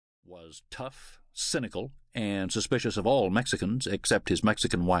was tough, cynical, and suspicious of all Mexicans except his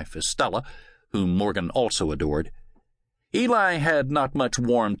Mexican wife Estella, whom Morgan also adored. Eli had not much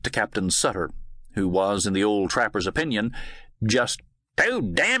warmed to Captain Sutter, who was, in the old trapper's opinion, just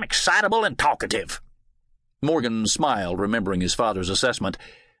too damn excitable and talkative. Morgan smiled, remembering his father's assessment,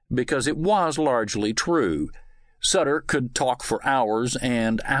 because it was largely true. Sutter could talk for hours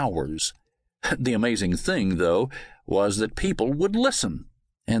and hours. The amazing thing, though, was that people would listen,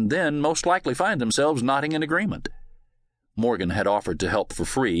 and then most likely find themselves nodding in agreement. Morgan had offered to help for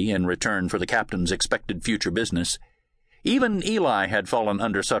free in return for the captain's expected future business. Even Eli had fallen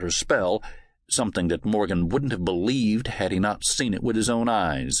under Sutter's spell, something that Morgan wouldn't have believed had he not seen it with his own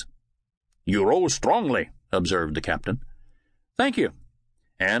eyes. "You row strongly," observed the captain. "Thank you."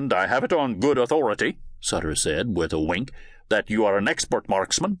 "And I have it on good authority," Sutter said, with a wink, "that you are an expert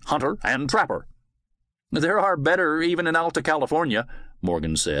marksman, hunter, and trapper." "There are better even in Alta California,"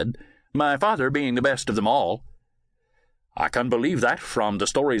 Morgan said, "my father being the best of them all." "I can believe that from the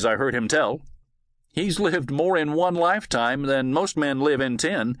stories I heard him tell." "He's lived more in one lifetime than most men live in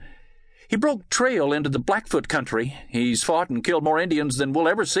 10. He broke trail into the Blackfoot country. He's fought and killed more Indians than we'll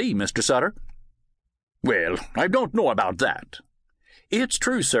ever see, Mr. Sutter." "Well, I don't know about that." "It's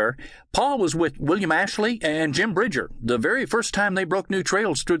true, sir. Pa was with William Ashley and Jim Bridger the very first time they broke new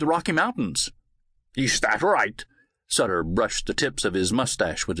trails through the Rocky Mountains." "Is that right?" Sutter brushed the tips of his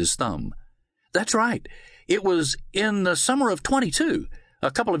mustache with his thumb. "That's right. It was in the summer of 22.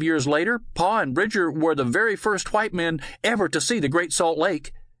 A couple of years later, Pa and Bridger were the very first white men ever to see the Great Salt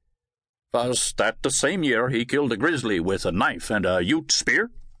Lake." "Was that the same year he killed a grizzly with a knife and a Ute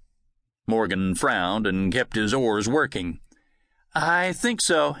spear?" Morgan frowned and kept his oars working. "I think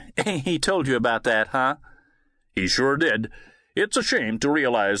so. He told you about that, huh?" "He sure did. It's a shame to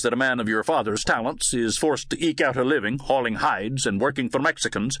realize that a man of your father's talents is forced to eke out a living hauling hides and working for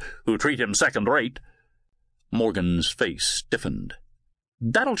Mexicans who treat him second-rate." Morgan's face stiffened.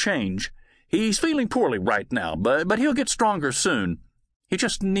 "That'll change. He's feeling poorly right now, but he'll get stronger soon. He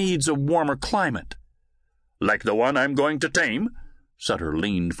just needs a warmer climate." "Like the one I'm going to tame?" Sutter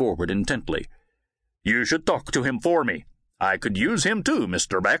leaned forward intently. "You should talk to him for me. I could use him too,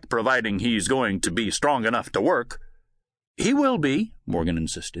 Mr. Beck, providing he's going to be strong enough to work." "He will be," Morgan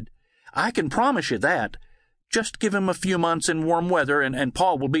insisted. "I can promise you that. Just give him a few months in warm weather, and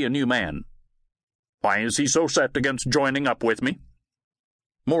Paul will be a new man." "Why is he so set against joining up with me?"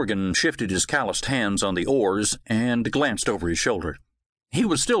 Morgan shifted his calloused hands on the oars and glanced over his shoulder. He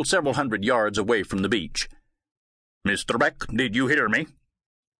was still several hundred yards away from the beach. "Mr. Beck, did you hear me?"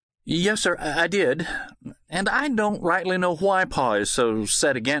 "Yes, sir, I did. And I don't rightly know why Pa is so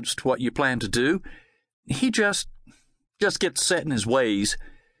set against what you plan to do. He just gets set in his ways.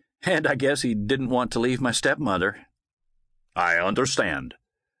 And I guess he didn't want to leave my stepmother." "I understand."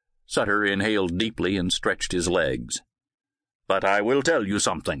 Sutter inhaled deeply and stretched his legs. "But I will tell you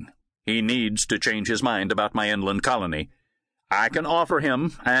something. He needs to change his mind about my inland colony. I can offer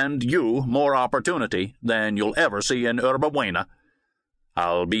him and you more opportunity than you'll ever see in Yerba Buena.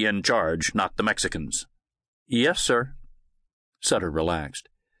 I'll be in charge, not the Mexicans." "Yes, sir." Sutter relaxed.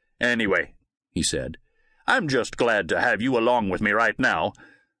 "Anyway," he said, "I'm just glad to have you along with me right now.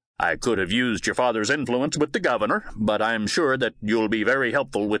 I could have used your father's influence with the governor, but I'm sure that you'll be very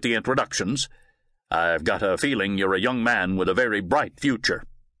helpful with the introductions. I've got a feeling you're a young man with a very bright future."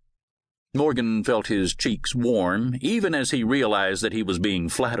 Morgan felt his cheeks warm, even as he realized that he was being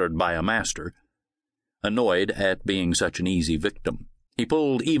flattered by a master. Annoyed at being such an easy victim, he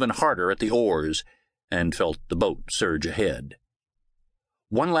pulled even harder at the oars and felt the boat surge ahead.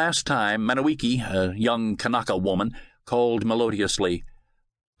 One last time, Manawiki, a young Kanaka woman, called melodiously,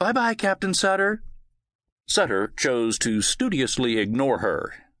 "Bye-bye, Captain Sutter." Sutter chose to studiously ignore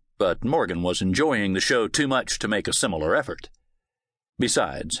her, but Morgan was enjoying the show too much to make a similar effort.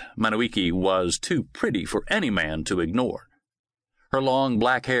 Besides, Manawiki was too pretty for any man to ignore. Her long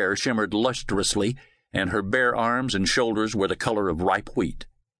black hair shimmered lustrously, and her bare arms and shoulders were the color of ripe wheat.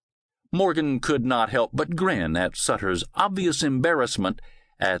 Morgan could not help but grin at Sutter's obvious embarrassment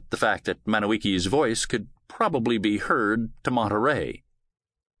at the fact that Manawiki's voice could probably be heard to Monterey.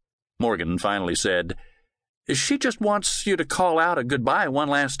 Morgan finally said, "She just wants you to call out a goodbye one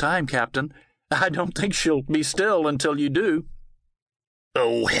last time, Captain. I don't think she'll be still until you do."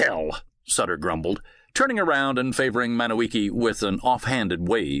 "Oh, hell," Sutter grumbled, turning around and favoring Manawiki with an off-handed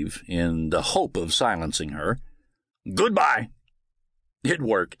wave in the hope of silencing her. "Goodbye." It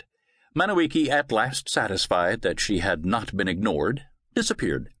worked. Manawiki, at last satisfied that she had not been ignored,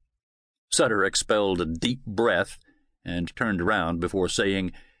 disappeared. Sutter expelled a deep breath and turned around before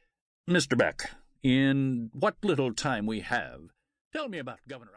saying, "Mr. Beck, in what little time we have, tell me about Governor